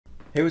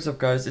Hey, what's up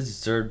guys, it's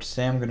Disturbed.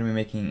 Today I'm going to be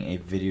making a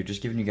video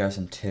just giving you guys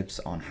some tips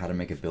on how to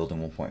make a build in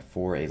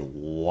 1.4. A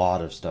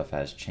lot of stuff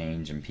has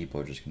changed and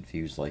people are just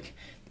confused. Like,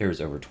 there's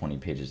over 20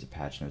 pages of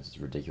patch notes. It's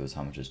ridiculous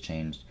how much has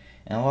changed.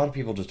 And a lot of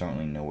people just don't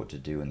really know what to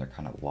do and they're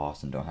kind of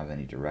lost and don't have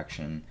any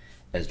direction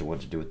as to what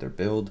to do with their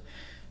build.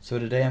 So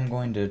today I'm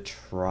going to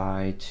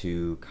try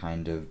to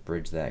kind of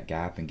bridge that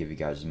gap and give you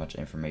guys as much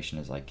information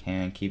as I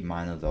can. Keep in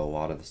mind that a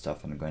lot of the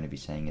stuff that I'm going to be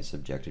saying is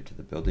subjective to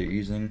the build that you're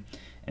using,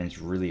 and it's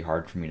really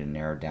hard for me to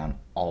narrow down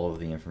all of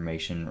the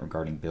information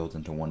regarding builds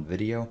into one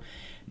video.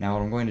 Now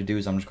what I'm going to do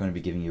is I'm just going to be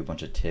giving you a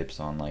bunch of tips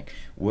on like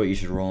what you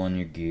should roll in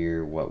your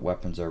gear, what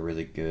weapons are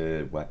really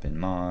good, weapon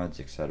mods,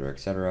 etc,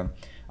 etc.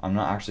 I'm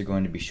not actually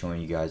going to be showing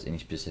you guys any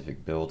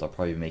specific builds. I'll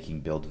probably be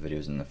making build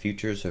videos in the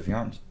future, so if you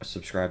aren't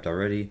subscribed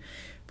already,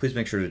 please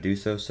make sure to do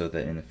so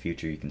that in the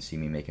future you can see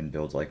me making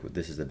builds like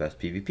this is the best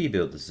PvP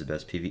build, this is the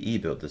best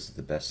PvE build, this is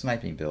the best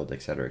sniping build,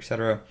 etc,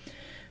 etc.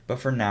 But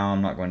for now,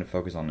 I'm not going to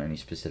focus on any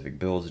specific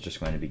builds. It's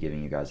just going to be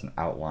giving you guys an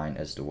outline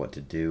as to what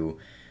to do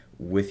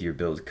with your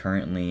build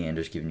currently and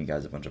just giving you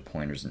guys a bunch of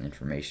pointers and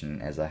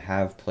information, as I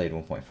have played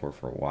 1.4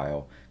 for a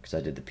while because I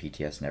did the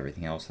PTS and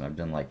everything else, and I've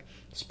done like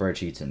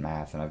spreadsheets and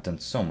math, and I've done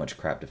so much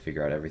crap to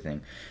figure out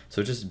everything.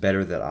 So it's just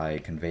better that I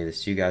convey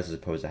this to you guys as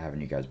opposed to having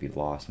you guys be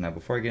lost. Now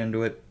before I get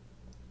into it,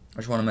 I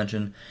just want to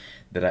mention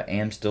that I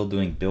am still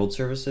doing build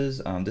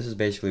services. This is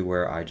basically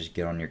where I just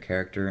get on your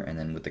character, and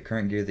then with the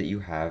current gear that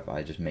you have,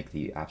 I just make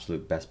the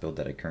absolute best build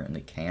that I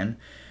currently can.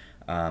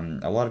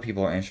 A lot of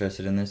people are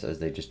interested in this as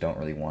they just don't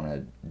really want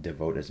to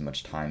devote as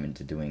much time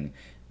into doing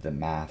the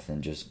math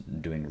and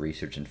just doing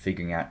research and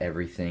figuring out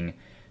everything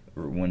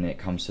when it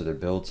comes to their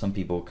build. Some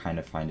people kind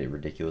of find it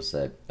ridiculous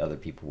that other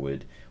people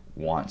would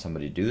want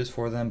somebody to do this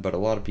for them, but a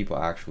lot of people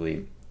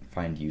actually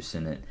find use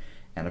in it.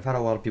 And I've had a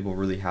lot of people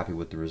really happy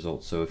with the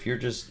results. So if you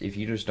just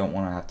don't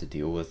want to have to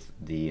deal with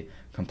the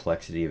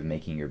complexity of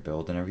making your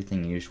build and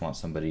everything, you just want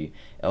somebody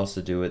else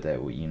to do it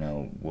that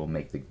will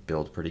make the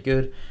build pretty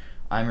good,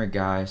 I'm your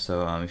guy.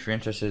 So if you're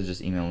interested,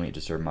 just email me at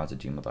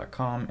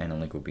disturbedmods@gmail.com, and a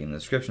link will be in the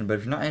description. But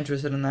if you're not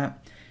interested in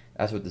that,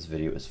 that's what this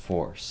video is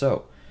for.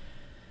 So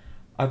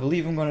I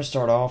believe I'm going to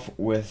start off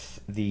with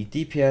the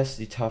DPS,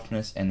 the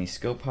toughness, and the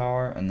skill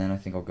power, and then I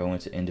think I'll go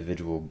into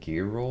individual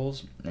gear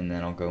rolls, and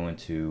then I'll go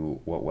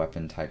into what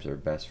weapon types are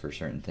best for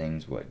certain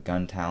things, what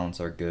gun talents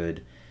are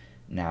good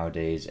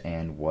nowadays,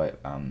 and what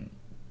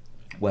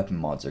weapon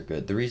mods are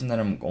good. The reason that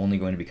I'm only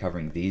going to be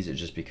covering these is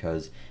just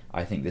because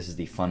I think this is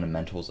the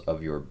fundamentals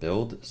of your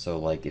build. So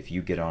like if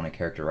you get on a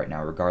character right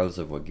now, regardless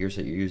of what gear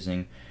set you're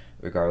using,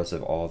 regardless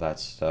of all that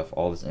stuff,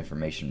 all this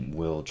information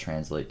will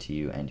translate to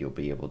you, and you'll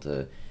be able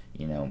to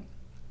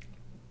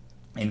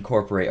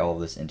incorporate all of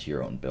this into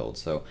your own build.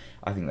 So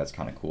I think that's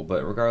kind of cool.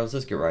 But regardless,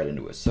 let's get right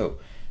into it. So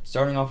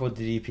starting off with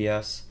the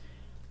DPS,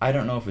 I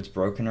don't know if it's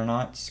broken or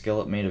not.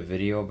 Skillet made a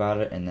video about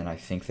it, and then I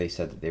think they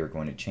said that they were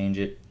going to change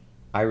it.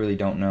 I really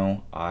don't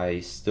know.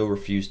 I still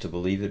refuse to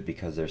believe it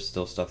because there's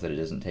still stuff that it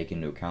doesn't take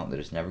into account that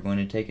it's never going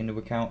to take into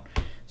account.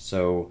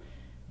 So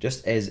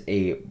just as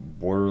a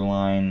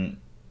borderline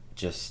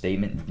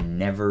statement,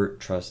 never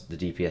trust the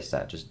DPS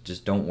stat.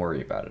 Just don't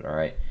worry about it,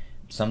 alright?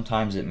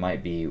 Sometimes it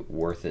might be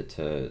worth it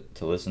to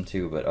listen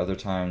to, but other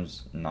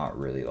times not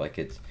really. Like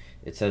it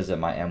says that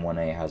my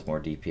M1A has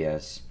more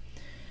DPS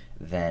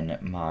than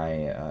my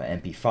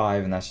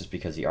MP5, and that's just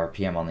because the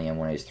RPM on the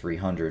M1A is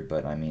 300.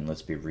 But I mean,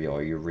 let's be real,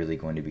 are you really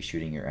going to be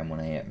shooting your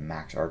M1A at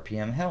max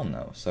RPM? Hell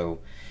no. So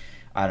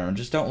I don't know,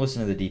 just don't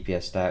listen to the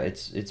DPS stat.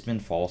 It's been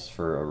false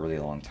for a really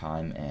long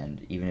time,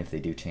 and even if they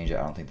do change it,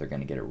 I don't think they're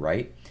going to get it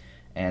right.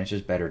 And it's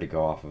just better to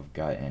go off of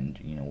gut and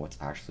what's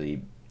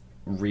actually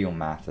real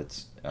math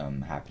that's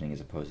happening,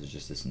 as opposed to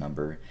just this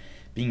number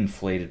being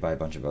inflated by a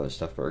bunch of other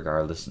stuff. But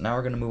regardless, now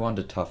we're going to move on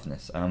to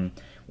toughness.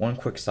 One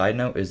quick side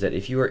note is that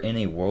if you are in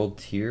a world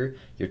tier,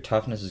 your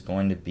toughness is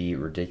going to be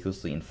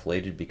ridiculously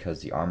inflated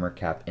because the armor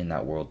cap in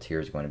that world tier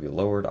is going to be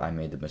lowered. I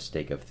made the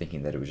mistake of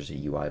thinking that it was just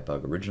a UI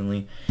bug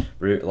originally.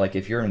 But like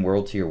if you're in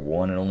world tier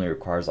 1, it only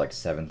requires like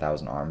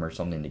 7,000 armor or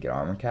something to get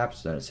armor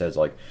caps, then it says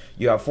like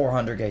you have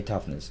 400k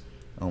toughness.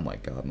 Oh my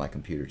god, my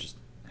computer just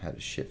had a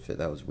shit fit.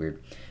 That was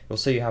weird. It'll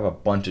say you have a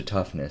bunch of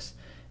toughness,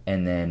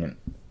 and then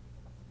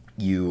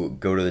you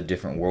go to the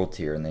different world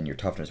tier, and then your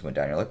toughness went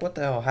down. You're like, what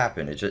the hell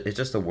happened? It's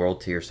just the world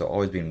tier, so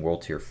always be in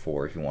world tier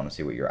 4 if you want to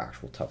see what your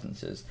actual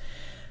toughness is.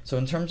 So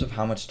in terms of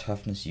how much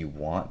toughness you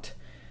want,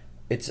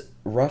 it's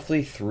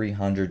roughly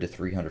 300 to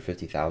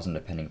 350,000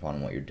 depending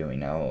upon what you're doing.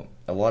 Now,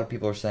 a lot of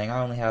people are saying,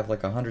 I only have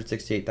like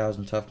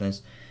 168,000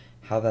 toughness.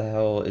 How the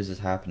hell is this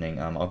happening?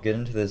 I'll get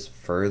into this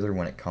further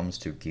when it comes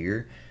to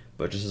gear,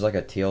 but just as like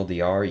a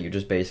TLDR, you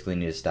just basically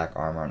need to stack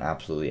armor on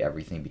absolutely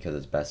everything because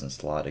it's best in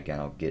slot.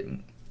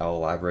 Again, I'll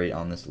elaborate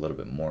on this a little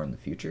bit more in the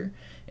future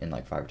in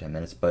like 5 or 10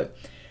 minutes, but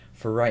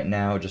for right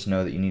now, just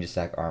know that you need to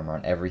stack armor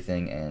on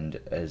everything,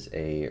 and as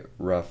a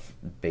rough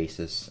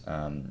basis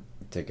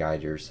to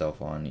guide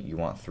yourself on, you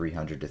want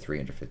 300 to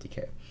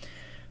 350k.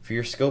 For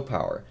your skill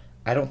power,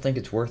 I don't think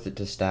it's worth it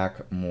to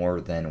stack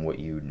more than what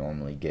you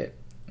normally get.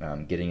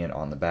 Getting it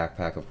on the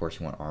backpack, of course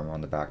you want armor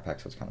on the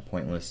backpack, so it's kind of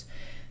pointless.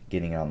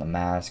 getting it on the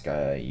mask.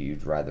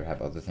 You'd rather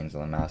have other things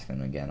on the mask,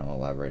 and again, I'll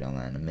elaborate on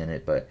that in a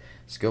minute. But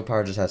skill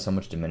power just has so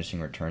much diminishing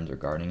returns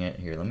regarding it.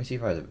 Here, let me see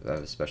if I have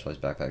a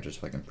specialized backpack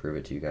just so I can prove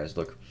it to you guys.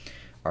 Look,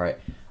 all right,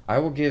 I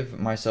will give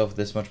myself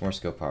this much more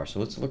skill power. So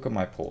let's look at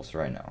my pulse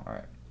right now. All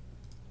right,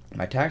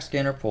 my tac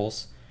scanner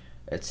pulse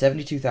at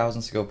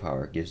 72,000 skill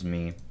power gives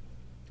me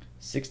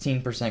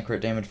 16%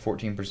 crit damage,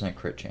 14%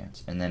 crit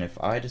chance. And then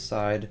if I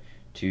decide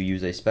to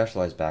use a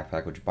specialized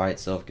backpack, which by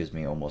itself gives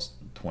me almost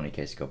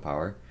 20k skill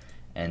power,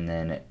 and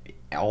then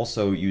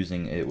also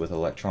using it with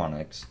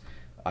electronics,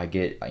 I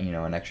get, you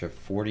know, an extra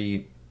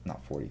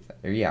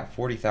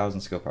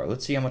 40,000 skill power.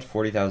 Let's see how much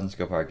 40,000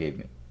 skill power gave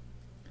me.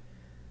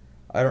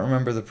 I don't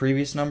remember the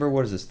previous number.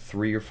 What is this,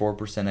 3 or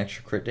 4%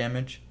 extra crit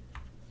damage?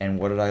 And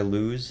what did I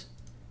lose?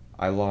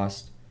 I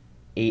lost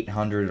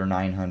 800 or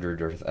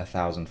 900 or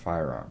 1,000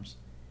 firearms.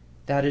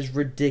 That is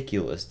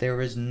ridiculous. There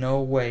is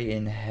no way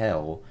in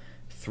hell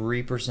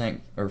 3%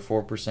 or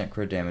 4%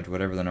 crit damage,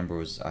 whatever the number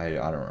was, I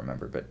don't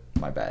remember, but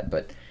my bad.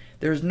 But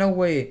there's no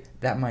way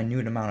that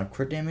minute amount of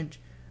crit damage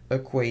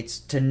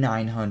equates to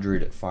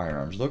 900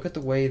 firearms. Look at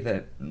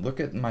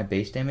my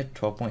base damage,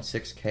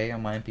 12.6k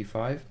on my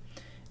MP5,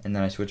 and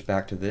then I switch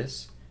back to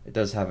this. It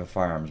does have a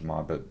firearms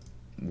mod, but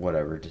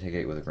whatever, to take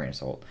it with a grain of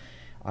salt.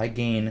 I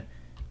gain,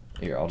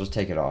 here, I'll just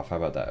take it off. How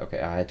about that? Okay,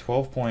 I had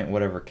 12 point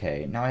whatever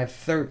k. Now I have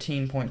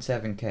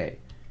 13.7k.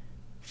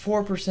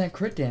 4%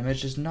 crit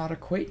damage does not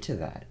equate to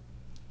that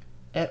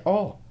at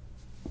all.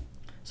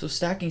 So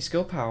stacking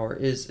skill power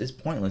is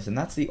pointless, and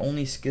that's the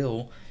only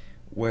skill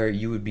where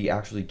you would be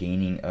actually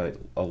gaining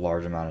a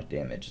large amount of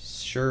damage.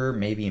 Sure,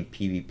 maybe in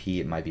PvP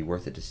it might be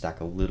worth it to stack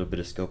a little bit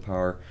of skill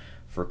power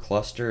for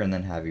cluster and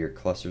then have your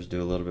clusters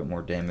do a little bit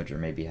more damage, or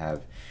maybe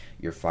have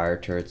your fire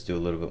turrets do a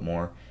little bit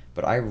more.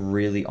 But I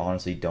really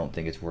honestly don't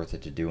think it's worth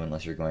it to do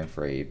unless you're going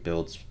for a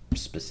build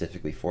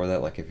specifically for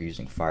that. Like if you're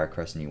using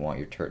Firecrest and you want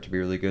your turret to be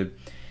really good,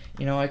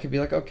 you know, I could be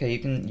like, okay, you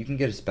can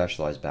get a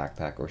specialized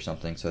backpack or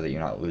something so that you're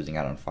not losing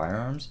out on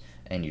firearms,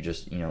 and you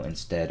just, you know,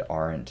 instead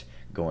aren't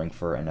going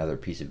for another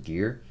piece of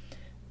gear.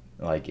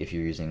 Like if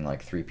you're using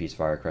like 3-piece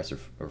Firecrest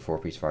or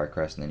 4-piece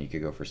Firecrest, and then you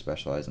could go for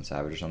specialized and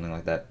savage or something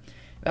like that.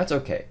 That's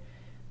okay.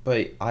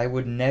 But I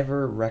would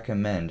never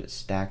recommend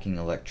stacking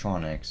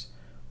electronics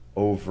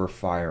over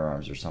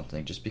firearms or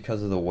something, just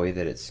because of the way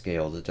that it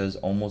scales. It does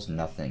almost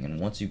nothing, and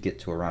once you get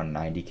to around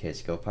 90k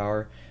skill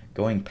power,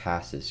 going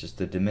past this, just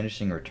the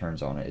diminishing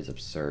returns on it is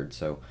absurd.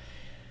 So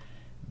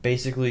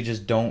basically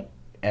just don't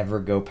ever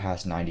go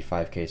past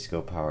 95k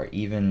skill power.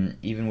 Even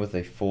with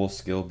a full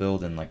skill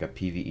build in like a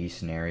PvE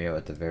scenario,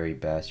 at the very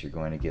best you're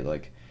going to get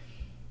like,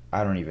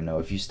 I don't even know,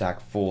 if you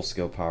stack full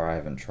skill power, I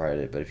haven't tried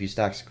it, but if you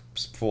stack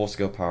full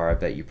skill power, I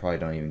bet you probably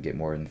don't even get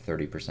more than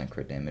 30%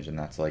 crit damage, and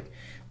that's like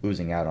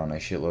losing out on a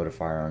shitload of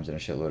firearms and a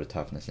shitload of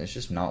toughness, and it's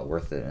just not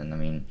worth it. And I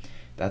mean,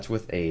 that's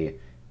with a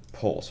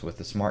pulse. With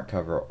the smart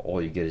cover,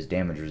 all you get is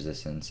damage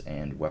resistance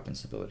and weapon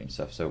stability and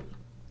stuff. So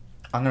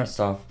I'm gonna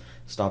stop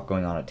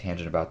going on a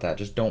tangent about that.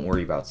 Just don't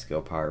worry about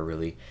skill power,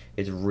 really.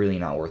 It's really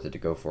not worth it to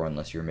go for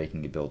unless you're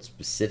making a build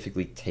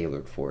specifically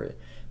tailored for it.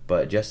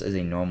 But just as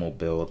a normal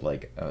build,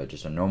 like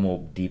just a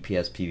normal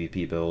DPS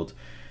PvP build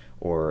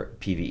or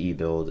PvE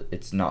build,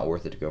 it's not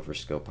worth it to go for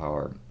skill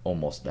power,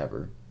 almost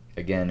never.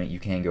 Again, you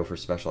can go for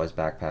specialized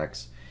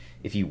backpacks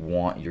if you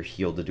want your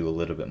heal to do a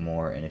little bit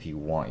more, and if you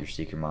want your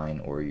Seeker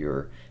Mine or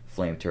your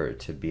Flame Turret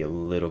to be a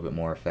little bit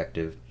more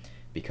effective,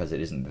 because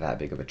it isn't that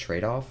big of a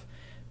trade-off.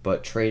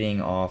 But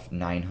trading off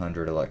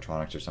 900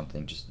 electronics or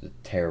something, just a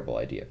terrible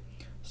idea.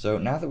 So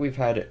now that we've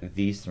had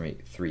these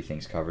three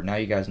things covered, now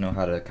you guys know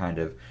how to kind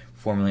of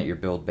formulate your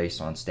build based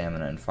on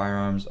stamina and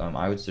firearms.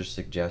 I would just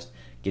suggest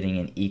getting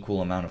an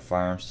equal amount of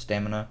firearms to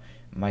stamina.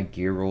 My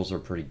gear rolls are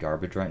pretty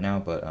garbage right now,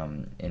 but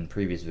in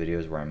previous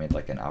videos where I made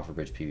like an Alpha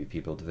Bridge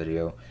PvP build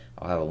video,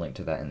 I'll have a link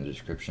to that in the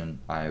description.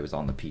 I was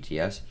on the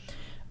PTS.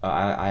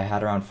 I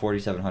had around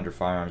 4,700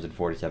 firearms and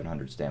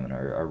 4,700 stamina,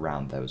 or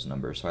around those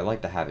numbers. So I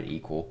like to have it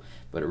equal,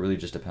 but it really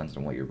just depends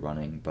on what you're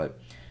running. But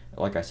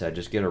like I said,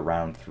 just get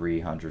around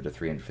 300 to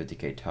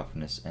 350k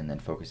toughness, and then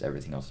focus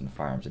everything else on the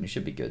firearms, and you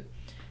should be good.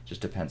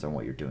 Just depends on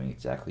what you're doing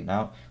exactly.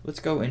 Now, let's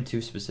go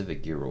into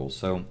specific gear rolls.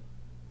 So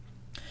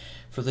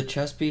for the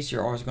chest piece,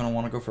 you're always going to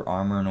want to go for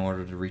armor in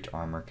order to reach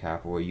armor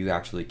cap, or you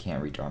actually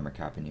can't reach armor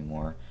cap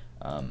anymore.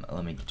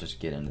 Let me just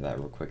get into that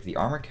real quick. The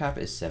armor cap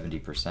is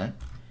 70%,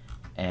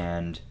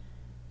 and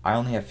I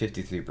only have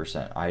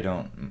 53%. I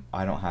don't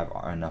have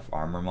enough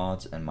armor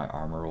mods, and my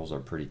armor rolls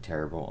are pretty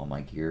terrible on my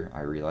gear.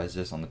 I realized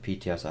this. On the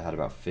PTS, I had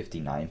about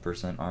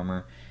 59%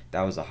 armor.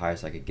 That was the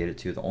highest I could get it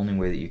to. The only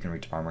way that you can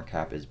reach armor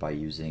cap is by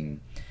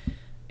using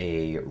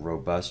a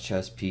robust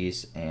chest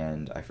piece,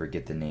 and I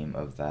forget the name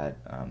of that,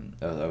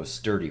 a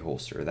sturdy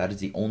holster. That is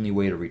the only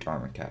way to reach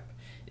armor cap.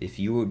 If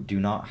you do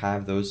not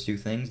have those two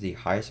things, the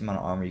highest amount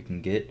of armor you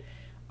can get,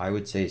 I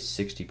would say, is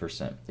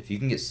 60%. If you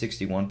can get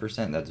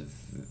 61%, that's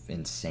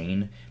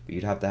insane, but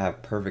you'd have to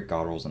have perfect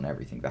god rolls and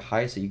everything. The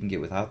highest that you can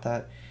get without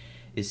that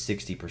is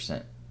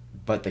 60%,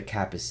 but the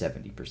cap is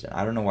 70%.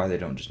 I don't know why they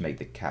don't just make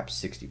the cap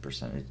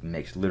 60%. It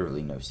makes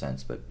literally no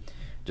sense, but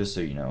just so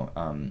you know,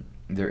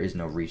 there is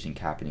no reaching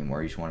cap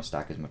anymore. You just want to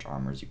stack as much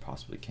armor as you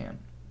possibly can,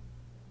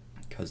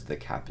 because the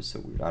cap is so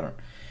weird. I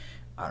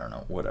don't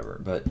know, whatever.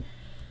 But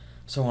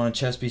so on a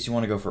chest piece, you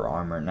want to go for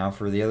armor. Now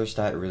for the other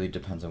stat, it really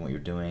depends on what you're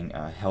doing.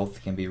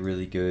 Health can be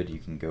really good. You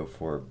can go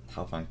for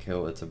health on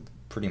kill. It's a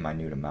pretty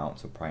minute amount,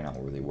 so probably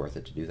not really worth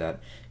it to do that.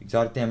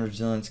 Exotic damage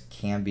resilience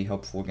can be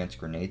helpful against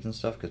grenades and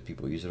stuff because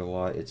people use it a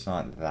lot. It's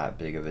not that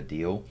big of a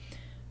deal.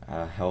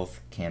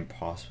 Health can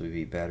possibly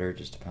be better,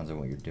 just depends on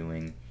what you're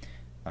doing.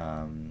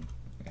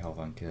 Health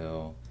on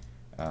kill.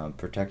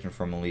 Protection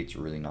from elites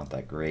really not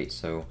that great.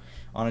 So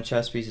on a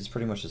chest piece, it's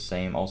pretty much the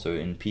same. Also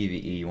in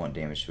PvE, you want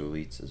damage to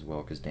elites as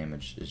well, because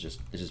damage is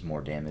just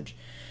more damage.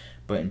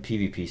 But in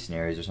PvP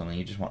scenarios or something,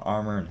 you just want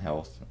armor and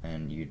health,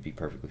 and you'd be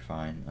perfectly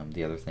fine.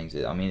 The other things,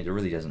 I mean, it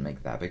really doesn't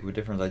make that big of a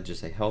difference. I'd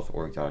just say health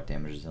or exotic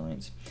damage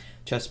resilience.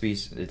 Chest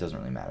piece, it doesn't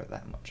really matter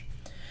that much.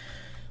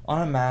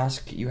 On a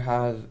mask, you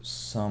have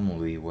some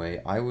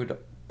leeway. I always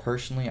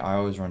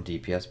run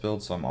DPS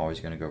builds, so I'm always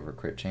going to go for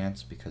crit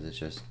chance because it's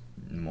just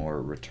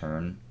more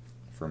return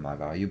for my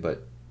value,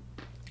 but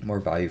more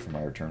value for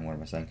my return, what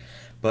am I saying?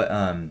 But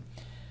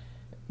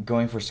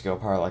going for skill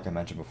power, like I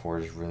mentioned before,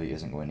 just really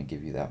isn't going to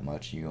give you that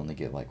much. You only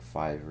get like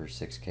 5 or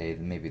 6k.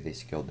 Maybe they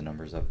scaled the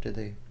numbers up. Did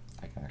they?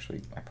 I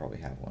probably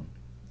have one.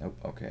 Nope.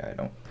 Okay, I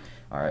don't.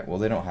 Alright, well,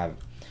 they don't have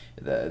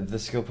the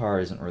skill power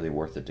isn't really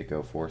worth it to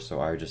go for, so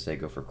I would just say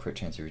go for crit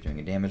chance if you're doing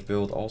a damage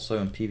build. Also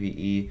in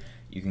PvE,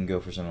 you can go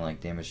for something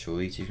like damage to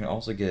elites. You can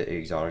also get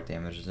exotic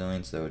damage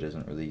resilience, though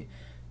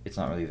it's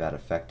not really that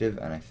effective,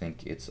 and I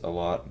think it's a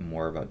lot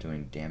more about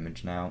doing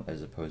damage now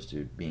as opposed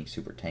to being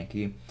super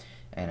tanky.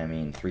 And I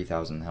mean,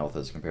 3,000 health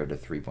as compared to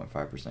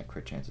 3.5%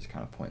 crit chance is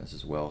kind of pointless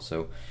as well.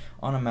 So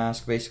on a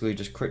mask, basically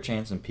just crit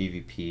chance in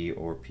PvP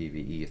or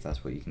PvE if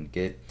that's what you can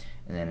get.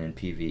 And then in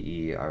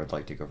PvE, I would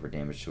like to go for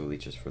damage to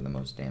elite just for the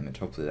most damage.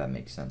 Hopefully that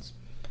makes sense.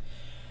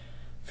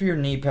 For your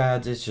knee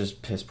pads, it's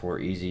just piss poor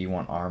easy. You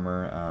want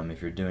armor.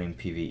 If you're doing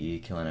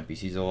PvE, killing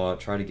NPCs a lot,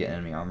 try to get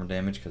enemy armor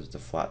damage because it's a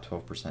flat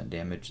 12%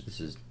 damage.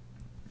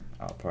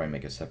 I'll probably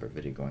make a separate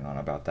video going on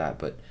about that,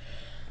 but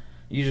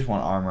you just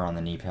want armor on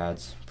the knee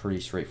pads.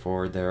 Pretty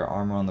straightforward there.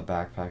 Armor on the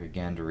backpack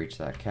again to reach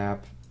that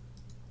cap.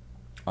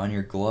 On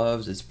your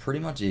gloves, it's pretty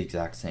much the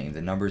exact same.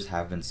 The numbers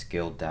have been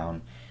scaled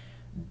down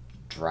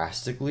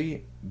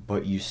drastically,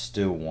 but you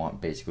still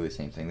want basically the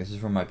same thing. This is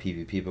from my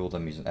PvP build.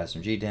 I'm using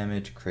SMG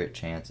damage, crit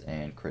chance,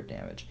 and crit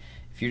damage.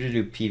 If you're to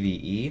do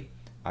PvE,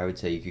 I would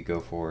say you could go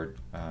for,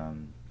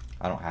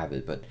 I don't have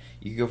it, but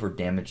you could go for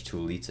damage to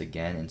elites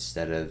again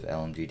instead of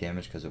LMG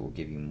damage because it will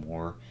give you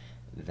more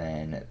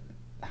than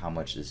how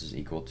much this is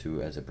equal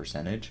to as a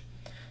percentage.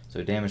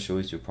 So damage to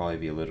elites would probably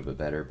be a little bit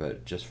better,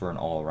 but just for an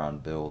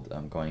all-around build,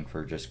 I'm going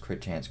for just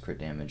crit chance, crit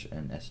damage,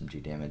 and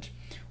SMG damage,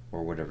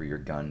 or whatever your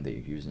gun that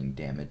you're using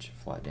damage,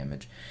 flat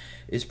damage,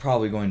 is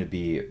probably going to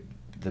be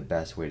the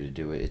best way to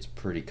do it. It's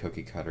pretty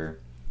cookie cutter,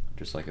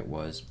 just like it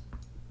was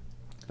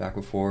back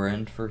before,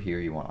 and for here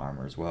you want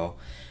armor as well.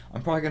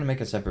 I'm probably going to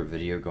make a separate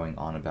video going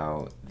on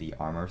about the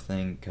armor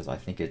thing, because I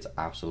think it's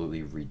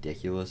absolutely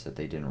ridiculous that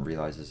they didn't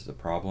realize this is a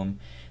problem.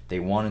 They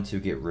wanted to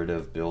get rid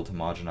of build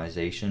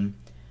homogenization,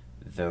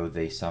 though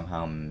they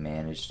somehow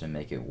managed to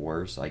make it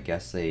worse. I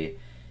guess they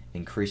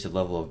increased the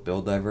level of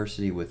build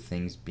diversity with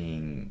things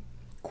being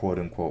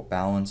quote-unquote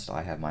balanced.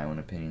 I have my own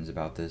opinions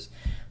about this.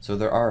 So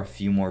there are a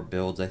few more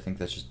builds. I think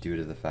that's just due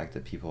to the fact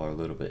that people are a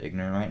little bit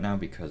ignorant right now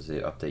because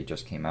the update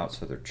just came out,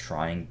 so they're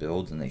trying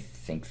builds and they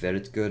think that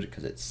it's good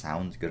because it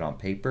sounds good on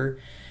paper,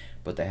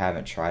 but they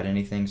haven't tried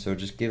anything. So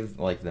just give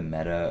like the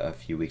meta a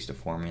few weeks to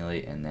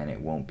formulate, and then it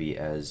won't be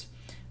as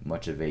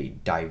much of a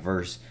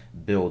diverse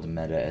build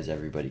meta as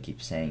everybody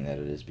keeps saying that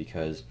it is,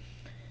 because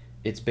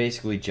it's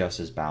basically just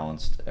as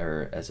balanced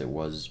as it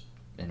was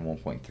in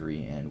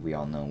 1.3, and we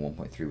all know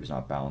 1.3 was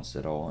not balanced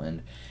at all,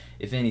 and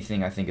if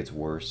anything, I think it's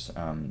worse.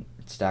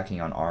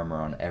 Stacking on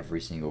armor on every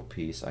single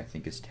piece, I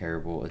think is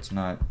terrible. It's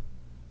not.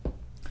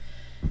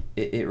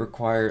 It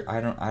required.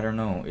 I don't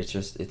know.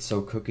 It's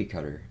so cookie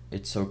cutter.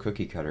 It's so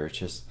cookie cutter. It's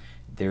just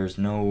there's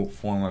no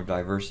form of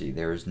diversity.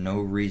 There is no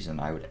reason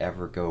I would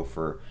ever go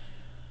for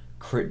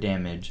crit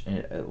damage,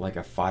 like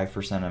a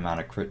 5% amount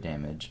of crit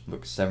damage.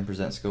 Look,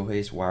 7% skill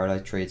haste. Why would I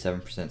trade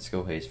 7%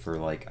 skill haste for,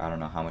 like, I don't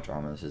know how much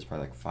armor this is,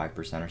 probably like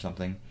 5% or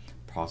something,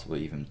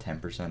 possibly even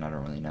 10%, I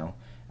don't really know.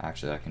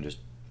 Actually, I can just,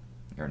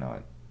 or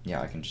no,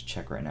 yeah, I can just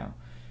check right now.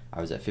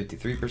 I was at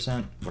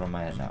 53%, what am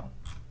I at now?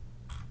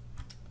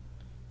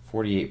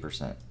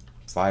 48%,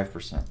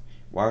 5%.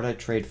 Why would I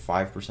trade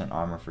 5%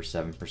 armor for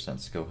 7%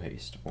 skill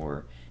haste,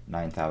 or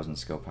 9,000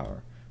 skill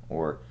power,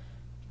 or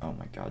oh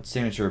my god,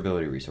 signature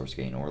ability resource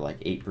gain, or like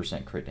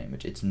 8% crit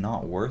damage? It's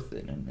not worth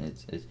it. And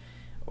it's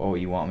oh,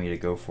 you want me to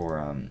go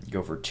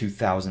for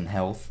 2,000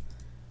 health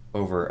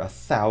over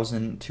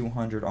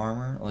 1,200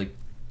 armor? Like,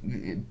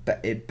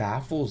 it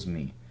baffles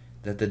me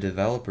that the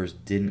developers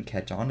didn't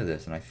catch on to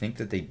this, and I think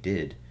that they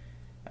did.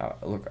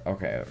 Look,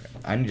 okay,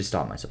 I need to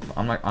stop myself.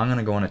 I'm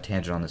gonna go on a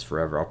tangent on this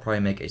forever. I'll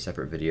probably make a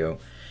separate video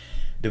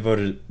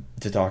devoted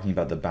to talking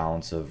about the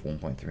balance of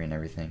 1.3 and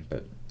everything,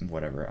 but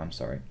whatever, I'm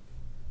sorry.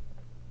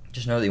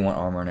 just know that you want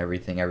armor and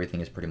everything.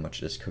 Everything is pretty much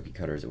just cookie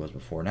cutter as it was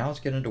before. Now let's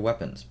get into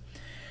weapons.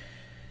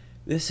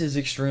 This is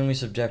extremely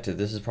subjective.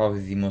 This is probably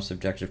the most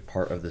subjective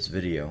part of this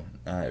video.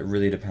 It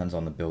really depends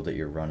on the build that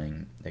you're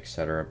running,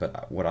 etc.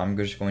 But what I'm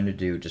just going to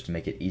do, just to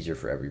make it easier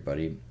for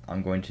everybody,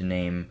 I'm going to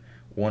name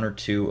one or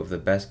two of the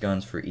best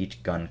guns for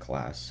each gun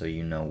class, so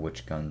you know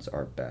which guns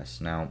are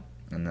best. Now,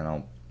 and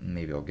then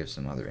maybe I'll give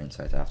some other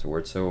insights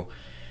afterwards. So,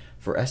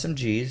 for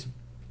SMGs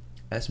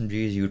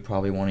you would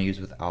probably want to use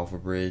with Alpha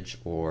Bridge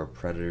or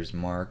Predator's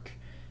Mark.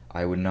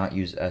 I would not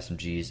use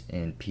SMGs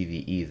in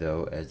PvE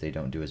though, as they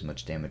don't do as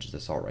much damage as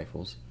assault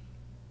rifles.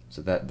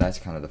 So that's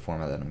kind of the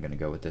format that I'm going to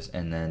go with this.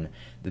 And then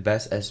the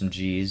best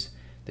SMGs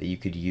that you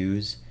could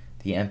use,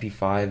 the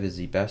MP5 is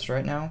the best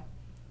right now,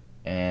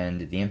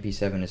 and the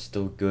MP7 is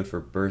still good for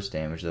burst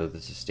damage, though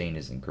the sustain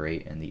isn't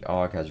great, and the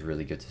AUG has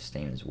really good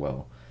sustain as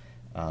well.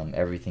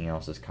 Everything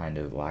else is kind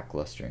of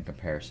lackluster in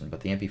comparison,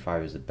 but the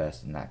MP5 is the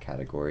best in that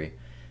category.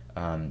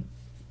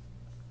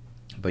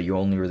 But you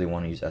only really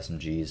want to use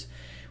SMGs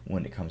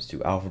when it comes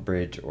to Alpha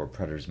Bridge or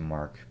Predator's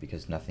Mark,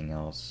 because nothing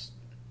else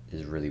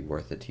is really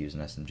worth it to use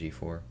an SMG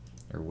for,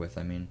 or with,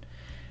 I mean.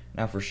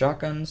 Now for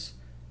shotguns,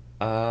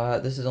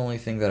 this is the only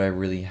thing that I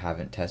really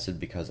haven't tested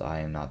because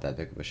I am not that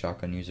big of a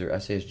shotgun user.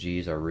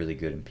 SASGs are really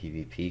good in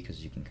PvP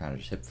because you can kind of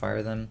just hip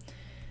fire them.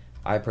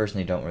 I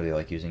personally don't really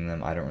like using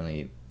them. I don't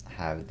really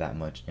have that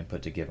much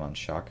input to give on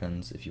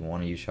shotguns. If you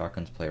want to use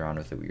shotguns, play around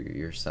with it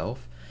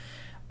yourself.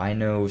 I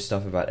know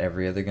stuff about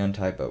every other gun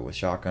type, but with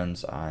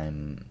shotguns,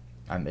 I'm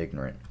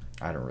ignorant.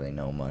 I don't really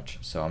know much.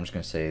 So I'm just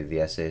going to say the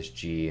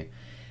SASG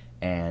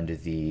and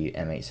the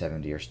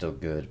M870 are still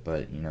good,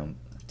 but, you know,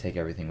 take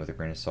everything with a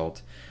grain of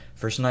salt.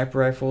 For sniper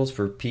rifles,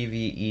 for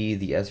PvE,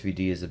 the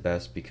SVD is the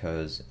best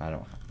because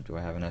do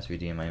I have an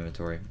SVD in my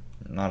inventory?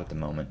 Not at the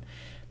moment.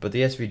 But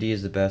the SVD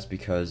is the best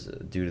because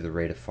due to the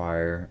rate of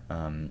fire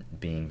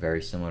being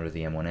very similar to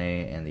the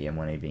M1A and the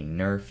M1A being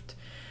nerfed,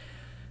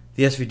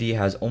 the SVD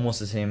has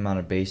almost the same amount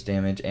of base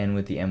damage, and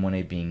with the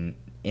M1A being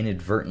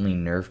inadvertently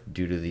nerfed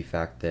due to the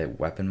fact that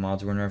weapon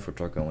mods were nerfed,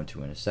 which I'll go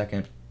into in a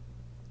second,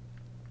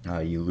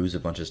 you lose a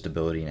bunch of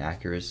stability and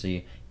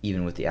accuracy.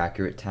 Even with the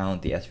accurate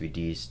talent, the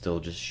SVD still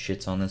just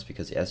shits on this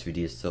because the SVD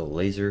is still a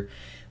laser,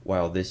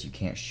 while this you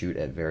can't shoot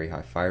at very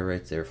high fire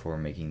rates, therefore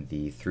making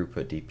the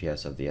throughput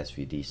DPS of the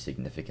SVD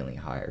significantly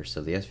higher.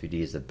 So the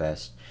SVD is the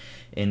best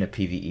in a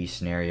PvE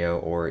scenario,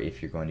 or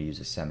if you're going to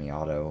use a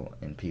semi-auto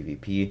in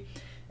PvP.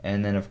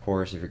 And then, of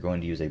course, if you're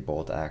going to use a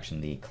bolt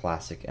action, the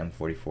classic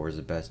M44 is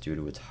the best due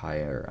to its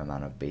higher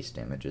amount of base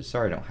damages.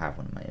 Sorry I don't have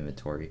one in my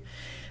inventory.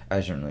 I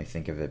didn't really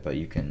think of it, but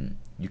you can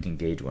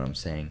gauge what I'm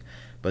saying.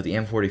 But the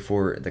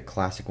M44, the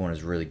classic one,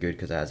 is really good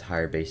because it has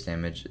higher base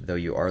damage. Though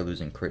you are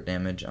losing crit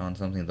damage on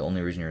something, the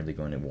only reason you're really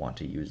going to want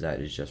to use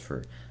that is just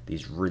for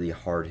these really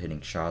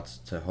hard-hitting shots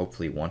to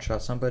hopefully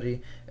one-shot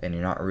somebody, and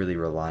you're not really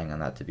relying on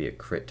that to be a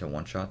crit to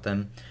one-shot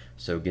them.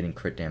 So getting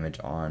crit damage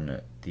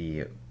on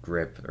the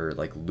grip, or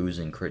like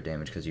losing crit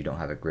damage because you don't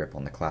have a grip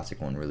on the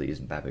classic one, really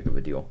isn't that big of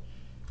a deal.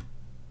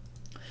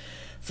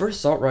 For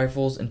assault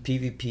rifles in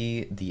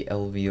PvP, the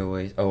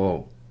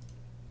LVOA...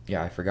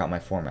 yeah, I forgot my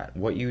format.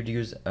 What you would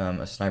use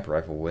a sniper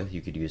rifle with,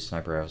 you could use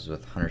sniper rifles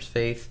with Hunter's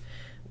Faith,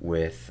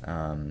 with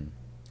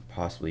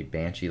possibly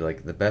Banshee.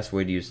 Like, the best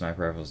way to use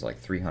sniper rifles is like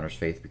 3 Hunter's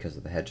Faith because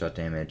of the headshot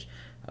damage,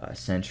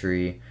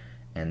 Sentry,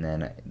 and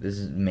then this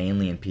is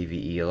mainly in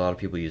PvE. A lot of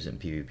people use it in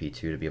PvP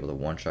too to be able to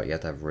one-shot. You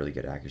have to have really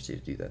good accuracy to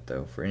do that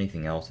though. For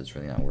anything else, it's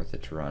really not worth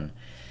it to run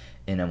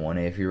in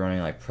M1A. If you're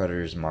running like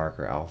Predator's Mark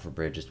or Alpha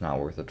Bridge, it's not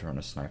worth it to run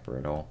a sniper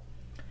at all.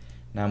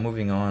 Now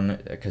moving on,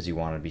 because you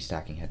want to be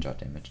stacking headshot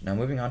damage. Now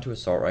moving on to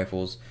assault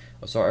rifles.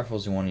 Assault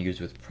rifles you want to use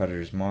with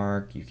Predator's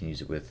Mark. You can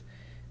use it with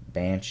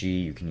Banshee.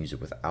 You can use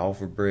it with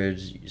Alpha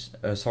Bridge.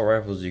 Assault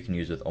rifles you can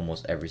use with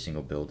almost every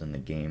single build in the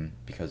game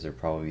because they're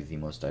probably the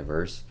most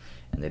diverse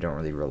and they don't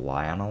really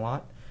rely on a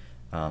lot.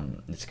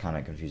 It's kind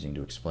of confusing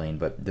to explain,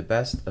 but the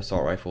best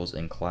assault rifles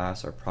in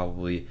class are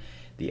probably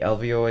the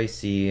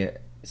LVOAC.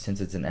 Since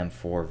it's an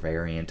M4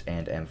 variant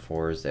and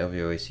M4s, the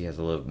LVOAC has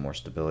a little bit more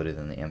stability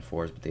than the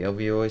M4s, but the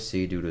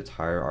LVOAC, due to its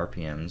higher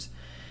RPMs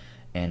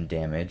and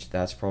damage,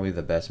 that's probably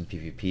the best in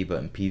PvP. But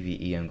in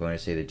PvE, I'm going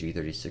to say the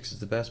G36 is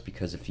the best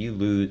because if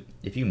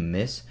you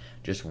miss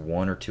just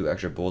 1 or 2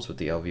 extra bullets with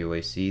the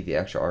LVOAC, the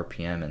extra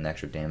RPM and the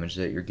extra damage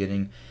that you're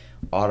getting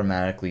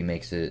automatically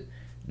makes it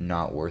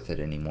not worth it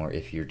anymore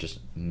if you're just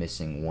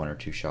missing 1 or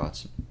 2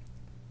 shots,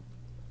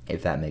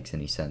 if that makes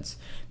any sense,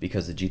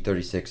 because the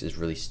G36 is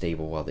really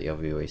stable while the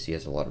LVOAC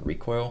has a lot of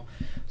recoil.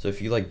 So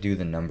if you like do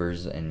the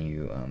numbers and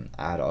you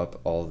add up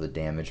all the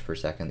damage per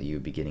second that you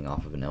would be getting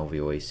off of an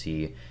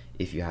LVOAC,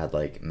 if you had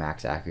like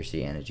max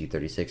accuracy and a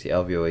G36, the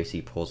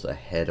LVOAC pulls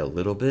ahead a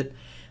little bit,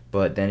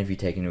 but then if you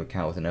take into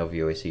account with an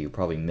LVOAC, you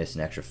probably miss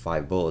an extra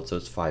 5 bullets.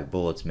 Those 5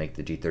 bullets make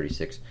the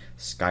G36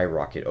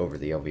 skyrocket over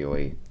the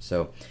LVOA.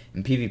 So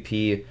in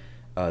PvP,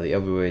 the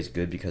LVOA is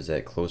good because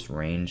at close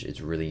range,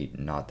 it's really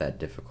not that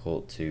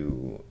difficult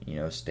to,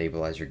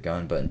 stabilize your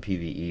gun. But in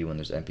PvE, when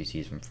there's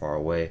NPCs from far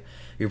away,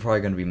 you're probably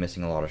going to be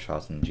missing a lot of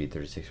shots, and the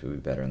G36 would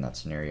be better in that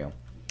scenario.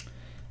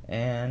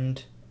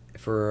 And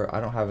I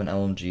don't have an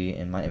LMG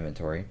in my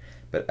inventory,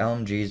 but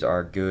LMGs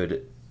are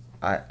good.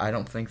 I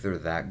don't think they're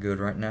that good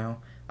right now.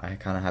 I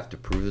kind of have to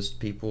prove this to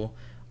people.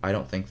 I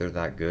don't think they're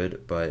that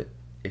good, but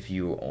if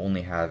you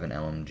only have an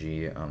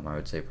LMG, I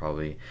would say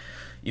probably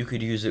you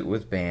could use it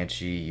with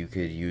Banshee. You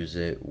could use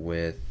it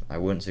with, I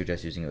wouldn't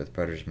suggest using it with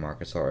Predator's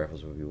Mark. Assault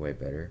rifles would be way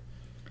better.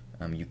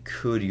 You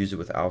could use it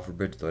with Alpha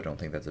Bridge, though I don't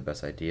think that's the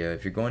best idea.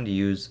 If you're going to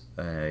use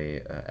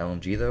a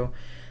LMG, though,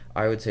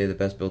 I would say the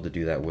best build to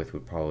do that with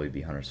would probably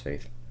be Hunter's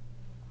Faith.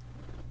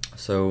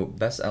 So,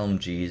 best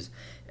LMGs,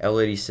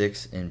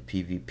 L86 in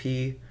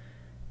PvP,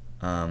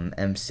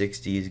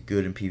 M60 is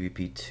good in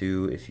PvP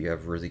too if you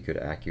have really good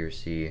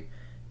accuracy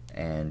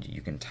and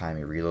you can time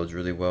your reloads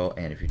really well,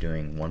 and if you're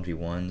doing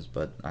 1v1s,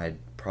 but I'd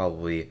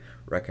probably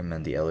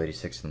recommend the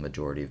L86 to the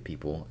majority of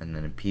people. And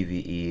then in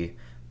PvE,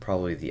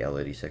 probably the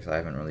L86. I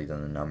haven't really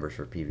done the numbers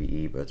for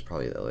PvE, but it's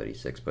probably the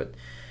L86. But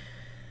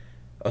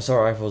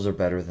assault rifles are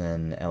better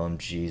than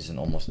LMGs in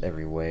almost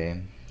every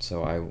way.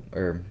 So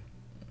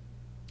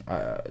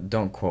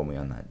don't quote me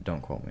on that.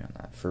 Don't quote me on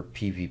that. For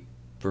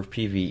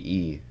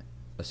PvE,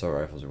 assault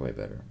rifles are way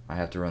better. I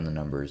have to run the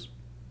numbers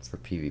for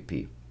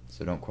PvP,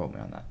 so don't quote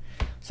me on that.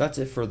 So that's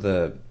it for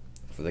the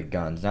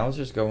guns. Now let's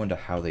just go into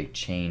how they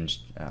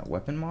changed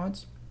weapon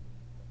mods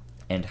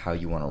and how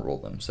you want to roll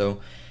them. So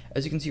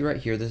as you can see right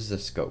here, this is a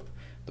scope.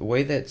 The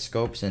way that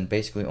scopes in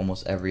basically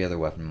almost every other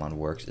weapon mod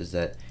works is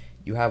that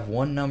you have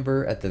one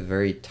number at the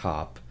very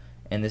top,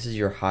 and this is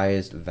your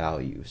highest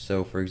value.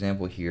 So for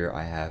example here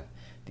I have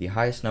the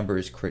highest number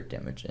is crit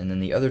damage, and then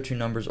the other two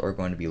numbers are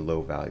going to be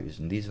low values,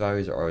 and these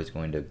values are always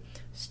going to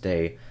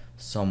stay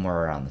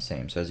somewhere around the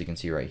same. So as you can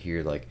see right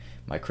here, like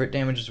my crit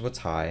damage is what's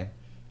high,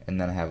 and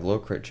then I have low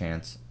crit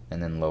chance,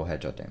 and then low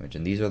headshot damage,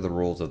 and these are the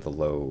rolls of the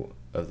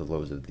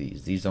lows of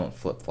these. These don't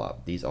flip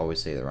flop. These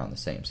always stay around the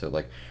same. So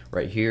like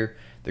right here,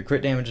 the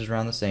crit damage is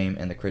around the same,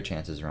 and the crit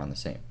chance is around the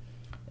same.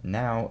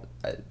 Now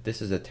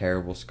this is a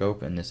terrible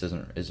scope, and this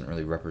isn't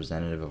really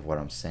representative of what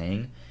I'm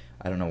saying.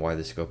 I don't know why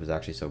this scope is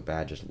actually so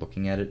bad just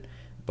looking at it,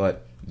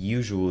 but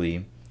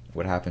usually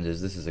what happens is,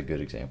 this is a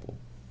good example.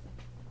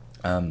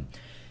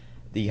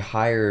 The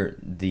higher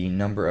the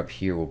number up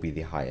here will be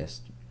the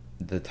highest.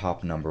 The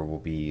top number will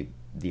be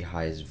the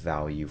highest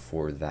value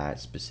for that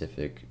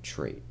specific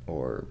trait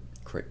or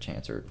crit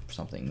chance or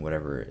something,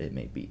 whatever it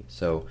may be.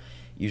 So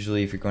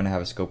usually if you're going to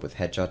have a scope with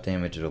headshot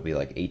damage, it'll be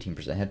like 18%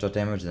 headshot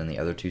damage, and then the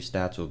other two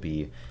stats will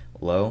be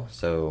low.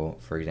 So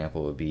for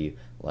example, it would be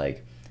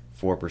like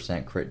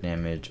 4% crit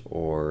damage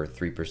or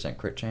 3%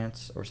 crit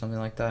chance or something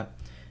like that.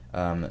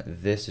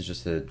 This is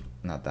just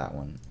not that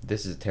one.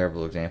 This is a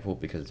terrible example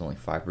because it's only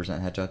 5%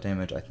 headshot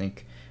damage.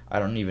 I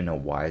don't even know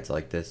why it's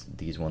like this.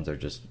 These ones are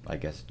just, I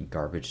guess,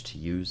 garbage to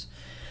use.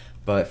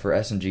 But for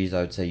SMGs,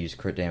 I would say use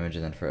crit damage,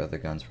 and then for other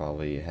guns,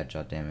 probably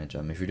headshot damage.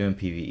 If you're doing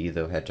PvE,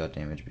 though, headshot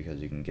damage, because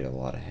you can get a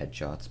lot of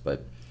headshots.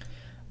 But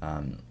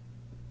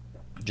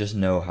just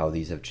know how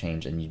these have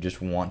changed, and you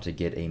just want to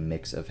get a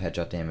mix of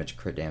headshot damage,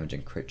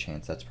 and crit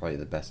chance. That's probably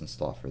the best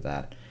install for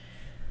that.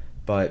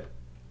 But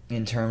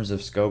in terms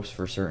of scopes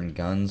for certain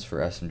guns,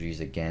 for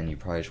SMGs, again, you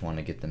probably just want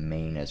to get the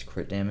main as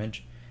crit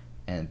damage.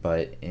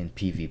 But in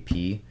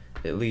PvP,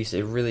 at least,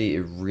 it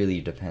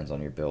really depends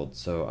on your build.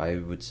 So I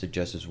would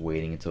suggest just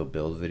waiting until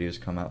build videos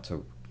come out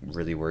to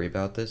really worry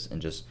about this,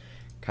 and just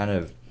kind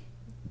of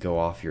go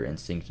off your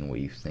instinct and what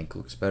you think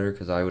looks better,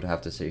 because I would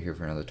have to sit here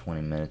for another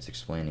 20 minutes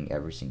explaining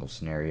every single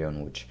scenario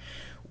in which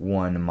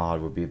one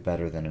mod would be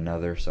better than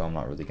another, so I'm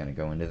not really going to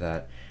go into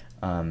that.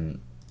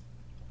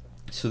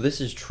 So this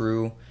is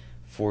true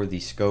for the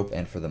scope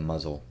and for the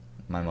muzzle.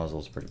 My muzzle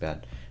is pretty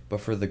bad.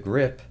 But for the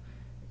grip,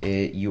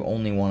 you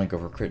only want to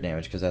go for crit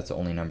damage, because that's the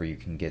only number you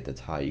can get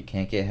that's high. You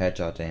can't get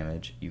headshot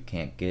damage, you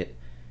can't get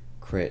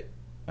crit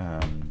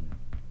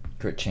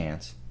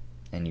chance,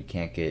 and you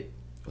can't get,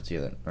 what's the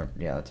other,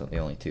 yeah, that's the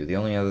only two. The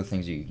only other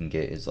things you can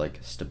get is like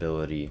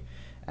stability,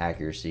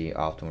 accuracy,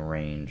 optimal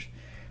range,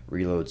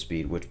 reload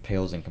speed, which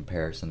pales in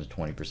comparison to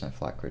 20%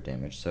 flat crit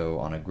damage. So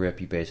on a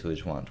grip, you basically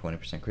just want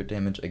 20% crit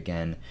damage.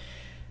 Again,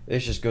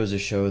 this just goes to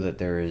show that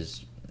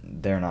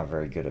they're not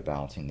very good at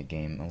balancing the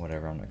game, or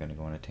whatever. I'm not going to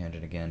go on a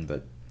tangent again,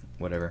 but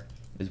whatever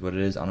is what it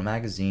is. On a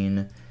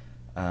magazine,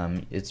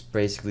 it's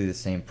basically the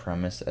same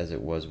premise as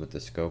it was with the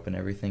scope and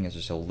everything. It's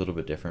just a little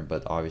bit different,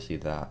 but obviously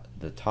the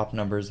top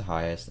number is the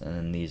highest, and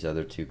then these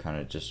other two kind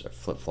of just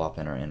flip-flop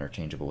and are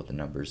interchangeable with the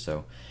numbers.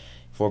 So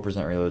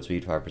 4% reload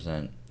speed,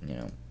 5%,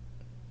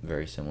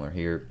 very similar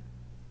here.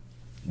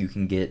 You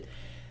can get,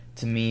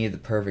 to me, the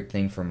perfect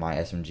thing for my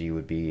SMG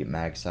would be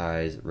mag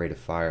size, rate of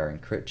fire,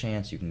 and crit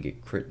chance. You can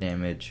get crit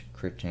damage,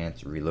 crit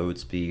chance, reload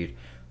speed,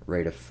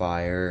 rate of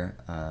fire.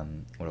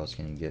 What else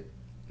can you get?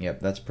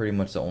 Yep, that's pretty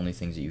much the only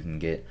things that you can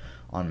get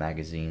on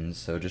magazines.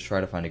 So just try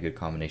to find a good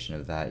combination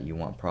of that. You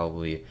want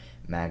probably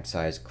mag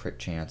size, crit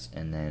chance,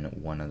 and then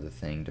one other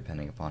thing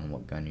depending upon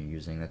what gun you're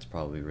using. That's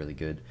probably really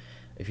good.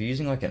 If you're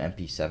using like an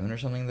MP7 or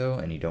something though,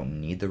 and you don't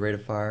need the rate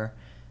of fire,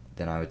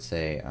 then I would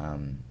say,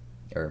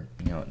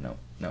 no,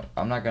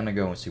 I'm not gonna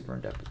go super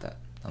in depth with that.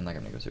 I'm not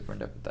going to go super in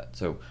depth with that.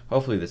 So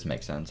hopefully this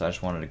makes sense. I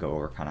just wanted to go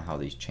over kind of how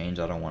these change.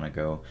 I don't want to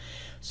go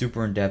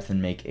super in depth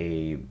and make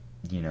a,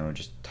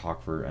 just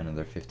talk for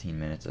another 15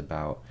 minutes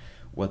about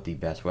what the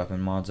best weapon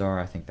mods are.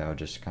 I think that would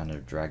just kind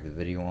of drag the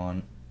video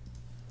on.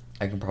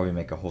 I can probably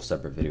make a whole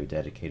separate video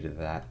dedicated to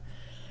that.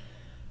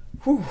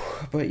 Whew.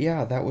 But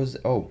yeah, that was,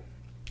 I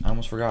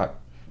almost forgot.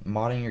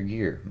 Modding your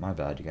gear. My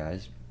bad, you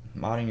guys.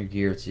 Modding your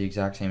gear, it's the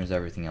exact same as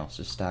everything else.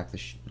 Just stack a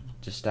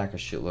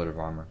shitload of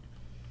armor.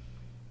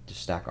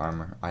 Just stack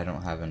armor. I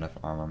don't have enough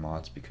armor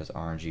mods because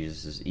RNG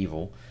is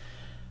evil.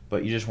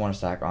 But you just want to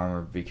stack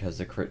armor because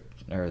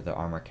the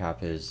armor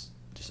cap is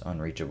just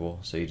unreachable.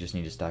 So you just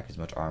need to stack as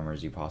much armor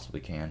as you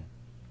possibly can.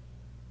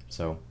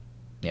 So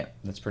yeah,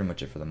 that's pretty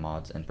much it for the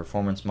mods. And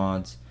performance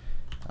mods,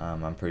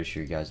 I'm pretty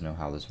sure you guys know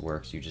how this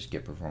works. You just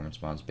get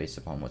performance mods based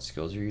upon what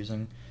skills you're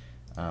using.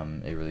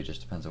 It really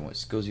just depends on what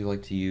skills you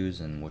like to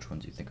use and which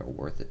ones you think are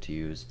worth it to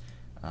use.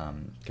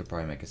 Could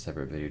probably make a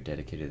separate video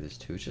dedicated to this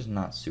too. It's just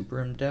not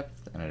super in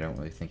depth, and I don't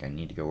really think I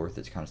need to go worth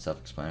it. It's kind of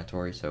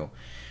self-explanatory, so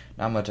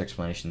not much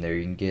explanation there.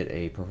 You can get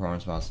a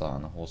performance mod slot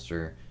on the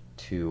holster,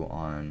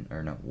 1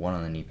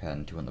 on the knee pad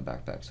and 2 on the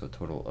backpack, so a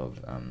total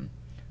of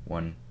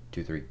 1,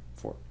 2, 3,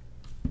 4.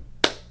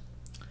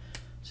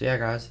 So yeah,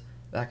 guys,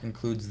 that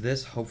concludes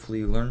this. Hopefully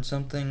you learned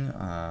something.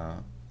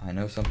 I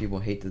know some people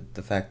hate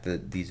the fact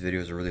that these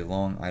videos are really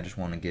long. I just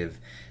want to give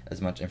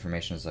as much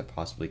information as I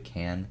possibly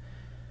can.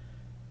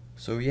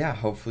 So yeah,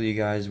 hopefully you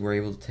guys were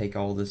able to take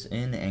all this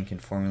in and can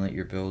formulate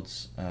your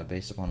builds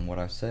based upon what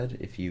I've said.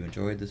 If you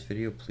enjoyed this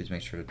video, please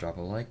make sure to drop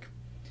a like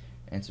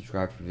and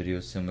subscribe for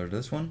videos similar to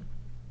this one.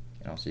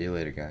 And I'll see you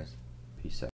later, guys. Peace out.